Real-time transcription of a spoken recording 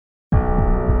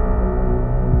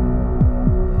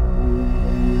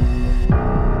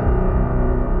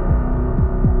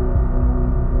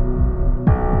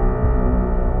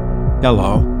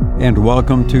Hello, and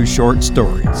welcome to Short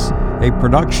Stories, a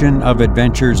production of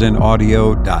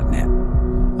AdventuresInAudio.net.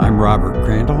 I'm Robert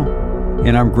Crandall,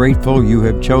 and I'm grateful you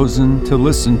have chosen to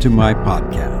listen to my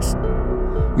podcast.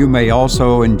 You may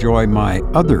also enjoy my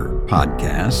other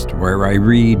podcast where I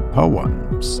read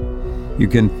poems. You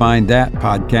can find that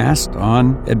podcast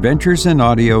on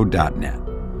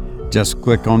AdventuresInAudio.net. Just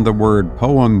click on the word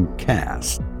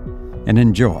Poemcast and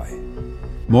enjoy.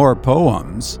 More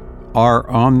poems are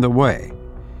on the way.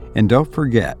 And don't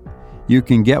forget, you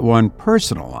can get one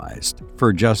personalized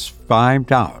for just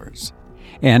 $5.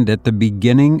 And at the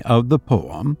beginning of the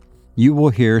poem, you will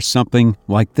hear something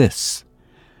like this.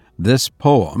 This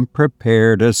poem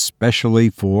prepared especially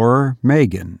for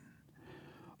Megan,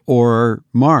 or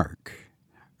Mark,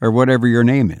 or whatever your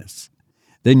name is.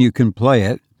 Then you can play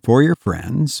it for your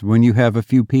friends when you have a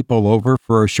few people over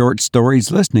for a short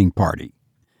stories listening party.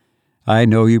 I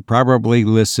know you probably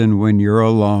listen when you're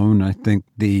alone. I think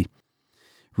the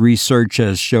research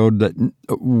has showed that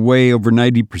way over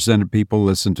 90% of people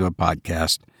listen to a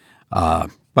podcast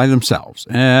by themselves.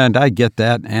 And I get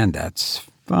that, and that's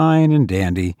fine and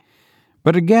dandy.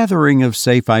 But a gathering of,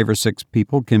 say, 5 or 6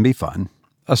 people can be fun,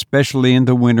 especially in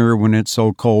the winter when it's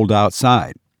so cold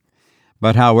outside.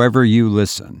 But however you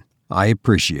listen, I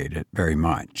appreciate it very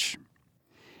much.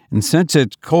 And since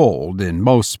it's cold in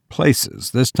most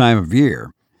places this time of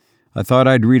year, I thought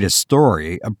I'd read a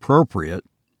story appropriate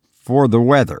for the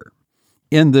weather.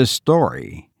 In this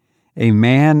story, a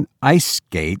man ice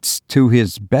skates to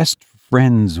his best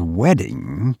friend's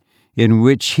wedding, in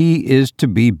which he is to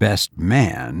be best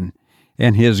man,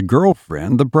 and his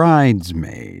girlfriend the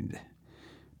bridesmaid.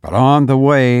 But on the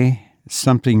way,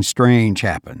 something strange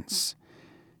happens,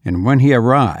 and when he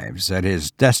arrives at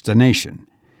his destination,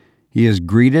 he is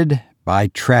greeted by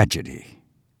tragedy.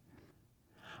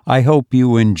 I hope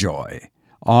you enjoy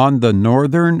On the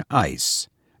Northern Ice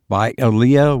by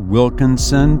Aaliyah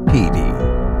Wilkinson Peedy.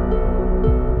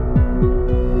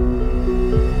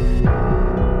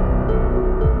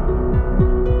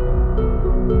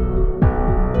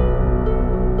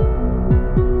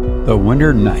 The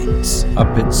winter nights up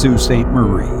at Sault Ste.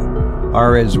 Marie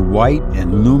are as white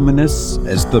and luminous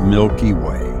as the Milky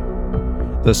Way.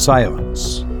 The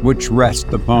silence which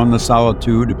rests upon the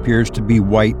solitude appears to be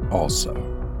white also.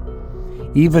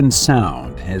 Even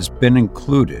sound has been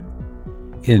included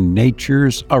in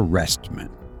nature's arrestment.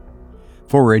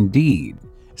 For indeed,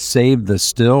 save the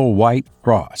still white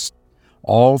frost,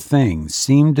 all things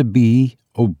seem to be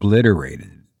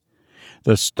obliterated.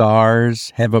 The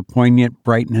stars have a poignant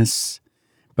brightness,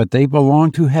 but they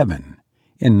belong to heaven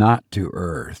and not to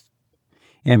earth.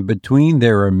 And between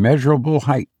their immeasurable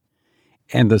height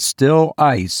and the still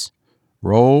ice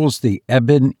rolls the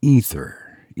ebon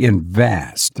ether in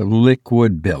vast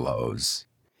liquid billows.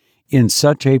 In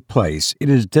such a place, it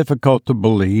is difficult to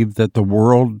believe that the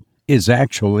world is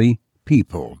actually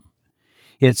peopled.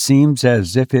 It seems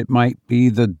as if it might be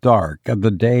the dark of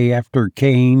the day after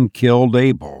Cain killed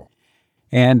Abel,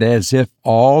 and as if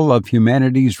all of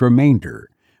humanity's remainder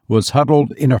was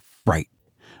huddled in a fright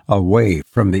away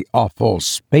from the awful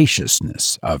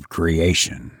spaciousness of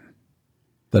creation.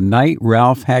 The night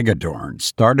Ralph Hagedorn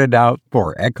started out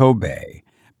for Echo Bay,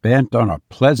 bent on a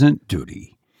pleasant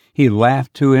duty, he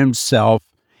laughed to himself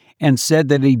and said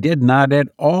that he did not at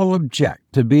all object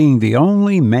to being the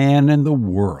only man in the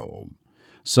world,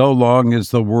 so long as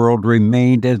the world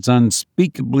remained as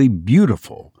unspeakably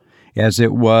beautiful as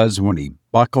it was when he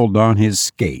buckled on his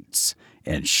skates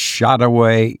and shot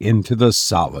away into the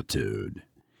solitude.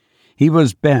 He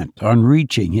was bent on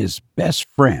reaching his best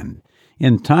friend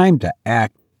in time to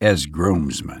act as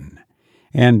groomsman,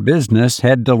 and business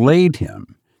had delayed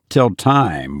him till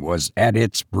time was at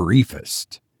its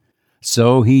briefest.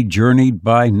 So he journeyed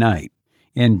by night,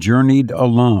 and journeyed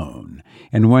alone,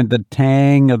 and when the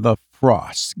tang of the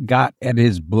frost got at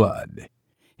his blood,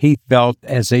 he felt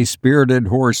as a spirited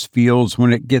horse feels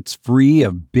when it gets free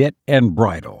of bit and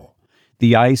bridle.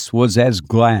 The ice was as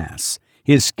glass,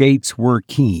 his skates were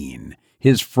keen,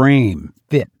 his frame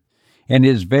fit, and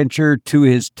his venture to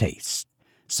his taste.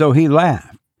 So he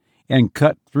laughed, and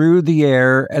cut through the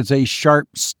air as a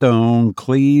sharp stone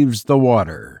cleaves the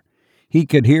water. He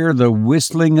could hear the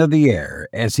whistling of the air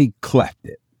as he cleft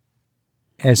it.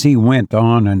 As he went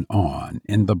on and on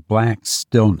in the black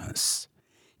stillness,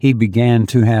 he began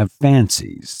to have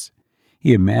fancies.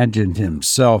 He imagined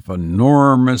himself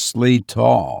enormously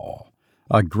tall,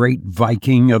 a great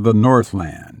Viking of the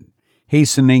Northland,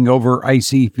 hastening over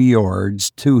icy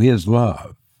fjords to his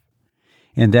love.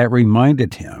 And that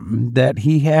reminded him that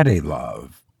he had a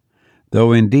love,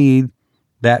 though indeed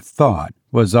that thought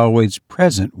was always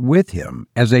present with him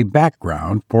as a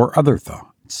background for other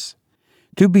thoughts.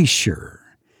 To be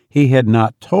sure, he had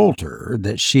not told her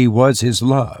that she was his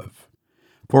love,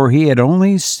 for he had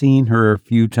only seen her a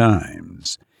few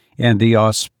times, and the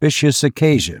auspicious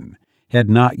occasion had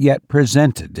not yet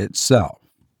presented itself.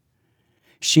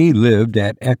 She lived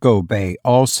at Echo Bay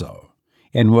also,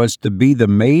 and was to be the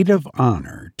maid of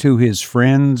honor to his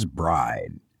friend's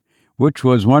bride, which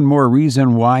was one more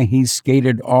reason why he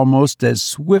skated almost as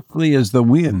swiftly as the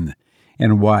wind,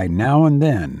 and why now and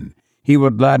then he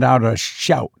would let out a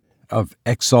shout of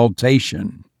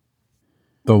exultation.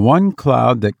 The one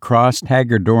cloud that crossed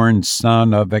Hagedorn's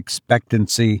sun of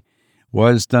expectancy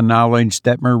was the knowledge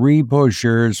that Marie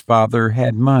Beaujeu's father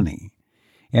had money,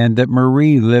 and that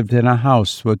Marie lived in a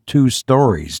house with 2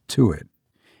 stories to it,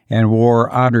 and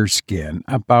wore otter skin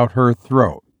about her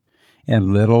throat,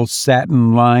 and little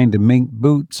satin-lined mink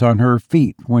boots on her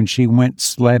feet when she went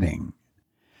sledding.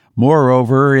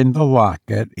 Moreover, in the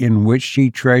locket in which she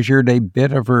treasured a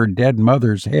bit of her dead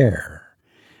mother's hair,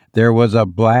 there was a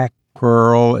black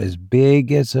pearl as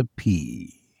big as a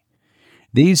pea.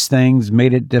 These things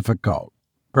made it difficult,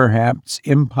 perhaps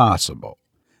impossible,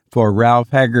 for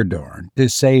Ralph Hagedorn to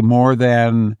say more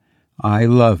than, "I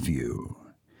love you."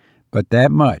 But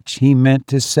that much he meant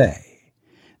to say,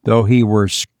 though he were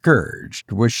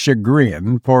scourged with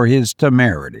chagrin for his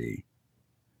temerity.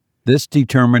 This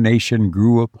determination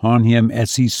grew upon him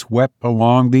as he swept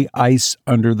along the ice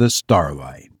under the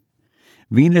starlight.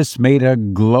 Venus made a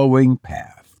glowing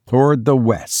path toward the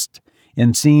west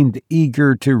and seemed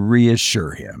eager to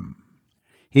reassure him.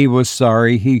 He was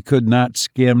sorry he could not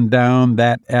skim down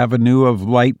that avenue of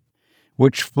light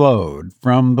which flowed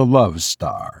from the Love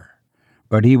Star,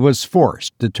 but he was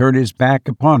forced to turn his back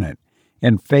upon it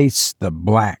and face the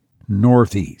black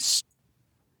northeast.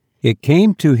 It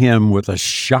came to him with a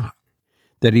shock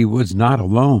that he was not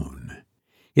alone.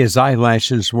 His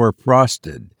eyelashes were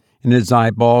frosted and his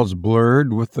eyeballs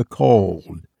blurred with the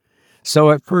cold.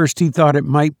 So at first he thought it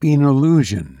might be an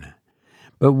illusion,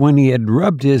 but when he had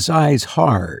rubbed his eyes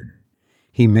hard,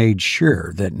 he made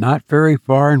sure that not very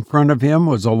far in front of him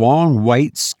was a long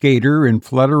white skater in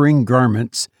fluttering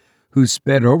garments who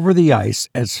sped over the ice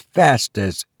as fast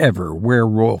as ever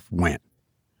werewolf went.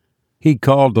 He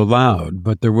called aloud,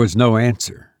 but there was no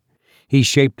answer. He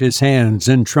shaped his hands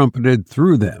and trumpeted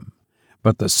through them,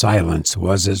 but the silence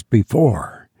was as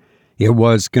before. It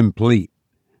was complete.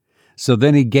 So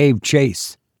then he gave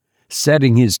chase,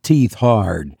 setting his teeth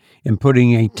hard and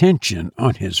putting a tension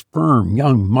on his firm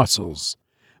young muscles.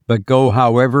 But go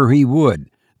however he would,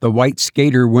 the white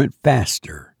skater went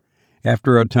faster.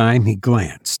 After a time he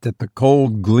glanced at the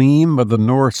cold gleam of the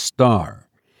North Star.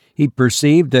 He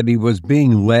perceived that he was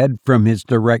being led from his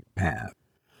direct path.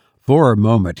 For a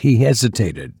moment he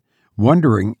hesitated,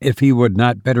 wondering if he would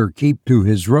not better keep to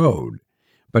his road.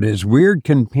 But his weird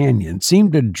companion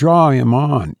seemed to draw him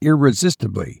on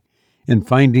irresistibly, and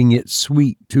finding it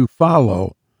sweet to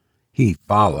follow, he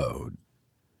followed.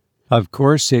 Of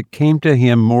course, it came to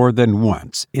him more than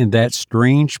once in that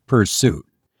strange pursuit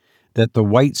that the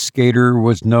white skater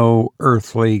was no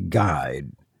earthly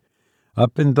guide.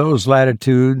 Up in those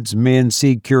latitudes, men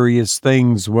see curious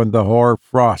things when the hoar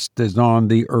frost is on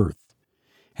the earth.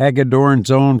 Hagedorn's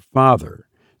own father,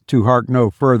 to hark no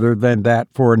further than that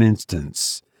for an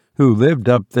instance, who lived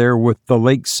up there with the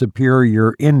Lake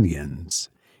Superior Indians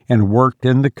and worked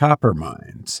in the copper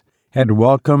mines, had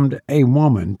welcomed a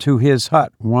woman to his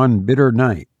hut one bitter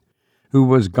night, who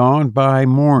was gone by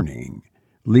morning,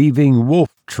 leaving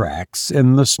wolf tracks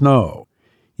in the snow.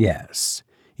 Yes,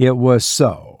 it was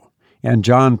so, and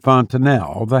John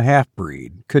Fontenelle, the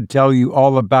half-breed, could tell you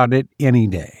all about it any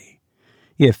day,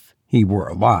 if he were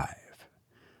alive.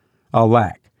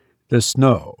 Alack, the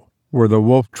snow, where the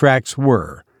wolf tracks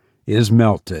were, is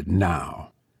melted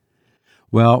now.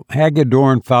 Well,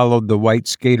 Hagedorn followed the white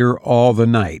skater all the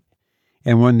night,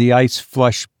 and when the ice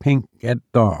flushed pink at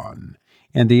dawn,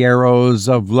 and the arrows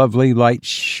of lovely light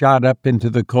shot up into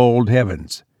the cold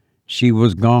heavens, she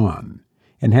was gone,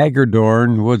 and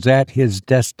Hagedorn was at his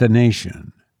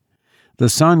destination. The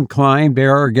sun climbed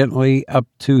arrogantly up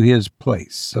to his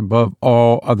place above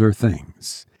all other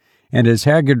things, and as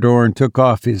Hagedorn took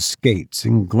off his skates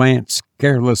and glanced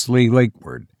carelessly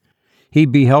lakeward, he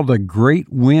beheld a great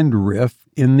wind rift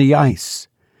in the ice,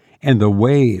 and the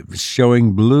waves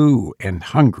showing blue and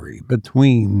hungry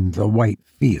between the white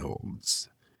fields.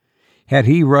 Had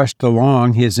he rushed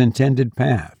along his intended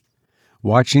path,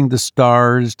 watching the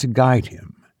stars to guide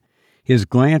him, his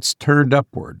glance turned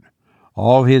upward,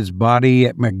 all his body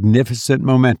at magnificent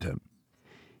momentum,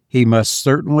 he must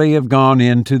certainly have gone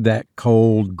into that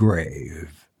cold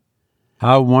grave.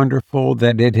 How wonderful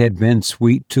that it had been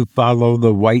sweet to follow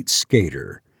the white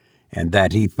skater, and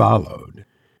that he followed.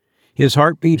 His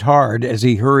heart beat hard as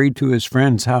he hurried to his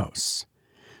friend's house,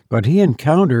 but he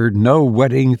encountered no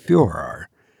wedding furor.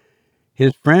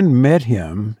 His friend met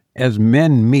him as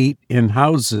men meet in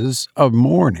houses of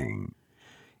mourning.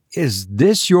 "Is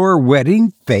this your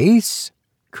wedding face?"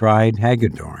 cried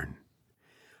Hagedorn.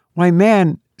 "Why,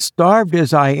 man, starved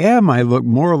as I am, I look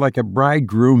more like a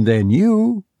bridegroom than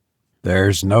you."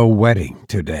 "There's no wedding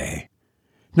today."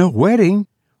 "No wedding?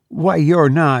 Why,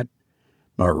 you're not—"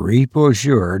 "Marie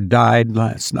Beaujeu died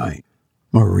last night."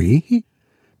 "Marie?"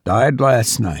 "Died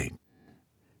last night.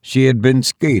 She had been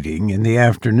skating in the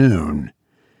afternoon,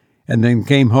 and then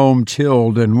came home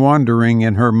chilled and wandering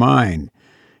in her mind,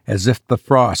 as if the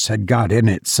frost had got in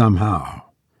it somehow.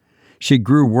 She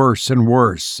grew worse and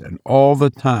worse, and all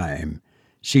the time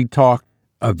she talked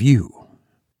of you."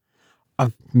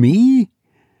 "Of me?"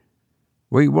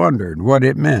 "We wondered what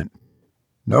it meant.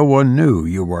 No one knew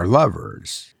you were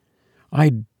lovers."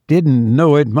 "I didn't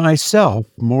know it myself,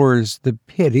 more's the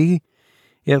pity.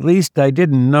 At least I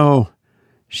didn't know—"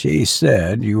 "She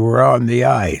said you were on the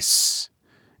ice,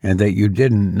 and that you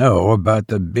didn't know about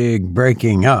the big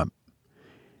breaking up.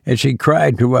 And she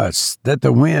cried to us that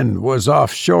the wind was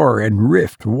offshore and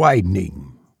rift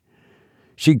widening.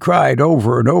 She cried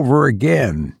over and over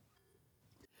again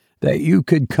that you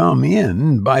could come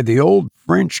in by the old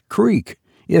French Creek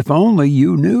if only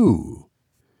you knew."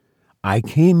 "I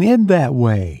came in that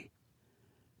way."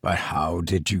 "But how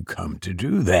did you come to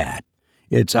do that?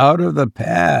 It's out of the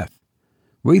path.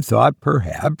 We thought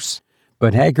perhaps—"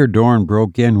 But Hagedorn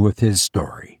broke in with his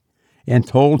story, and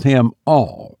told him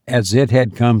all as it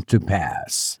had come to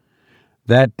pass.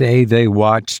 That day they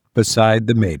watched beside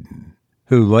the maiden,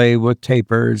 who lay with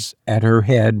tapers at her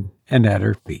head and at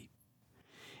her feet.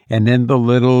 And in the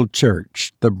little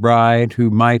church, the bride who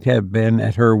might have been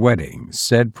at her wedding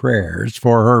said prayers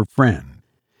for her friend.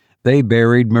 They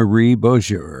buried Marie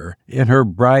Beaujeu in her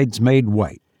bridesmaid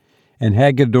white, and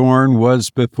Hagedorn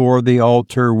was before the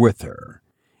altar with her,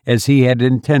 as he had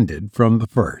intended from the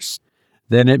first.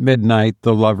 Then at midnight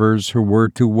the lovers who were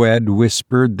to wed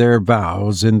whispered their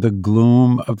vows in the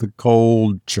gloom of the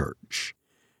cold church,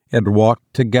 and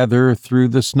walked together through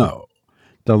the snow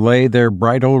to lay their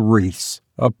bridal wreaths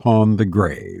upon the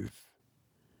grave.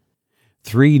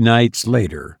 3 nights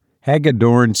later,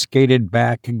 Hagedorn skated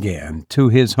back again to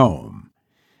his home.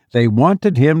 They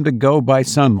wanted him to go by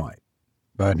sunlight,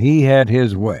 but he had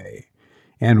his way,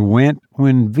 and went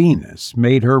when Venus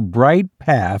made her bright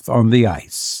path on the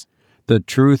ice. The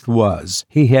truth was,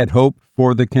 he had hoped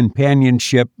for the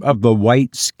companionship of the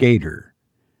white skater,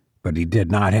 but he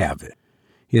did not have it.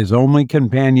 His only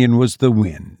companion was the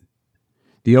wind.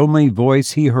 The only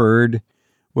voice he heard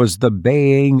was the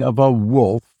baying of a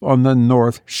wolf on the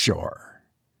north shore.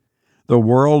 The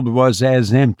world was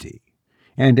as empty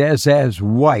and as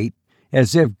white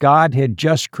as if God had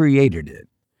just created it,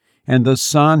 and the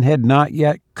sun had not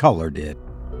yet colored it,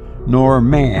 nor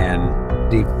man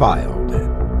defiled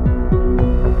it.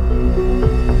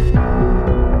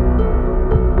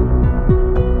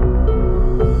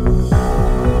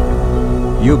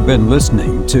 You've been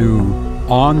listening to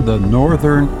On the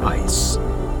Northern Ice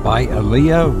by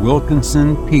Aaliyah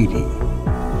Wilkinson Peattie.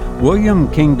 William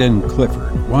Kingdon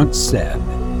Clifford once said,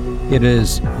 "It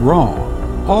is wrong,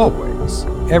 always,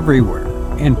 everywhere,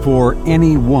 and for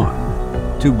anyone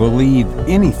to believe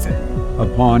anything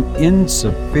upon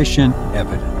insufficient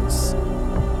evidence."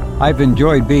 I've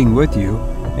enjoyed being with you,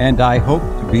 and I hope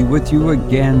to be with you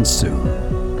again soon.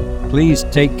 Please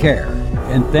take care,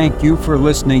 and thank you for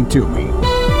listening to me.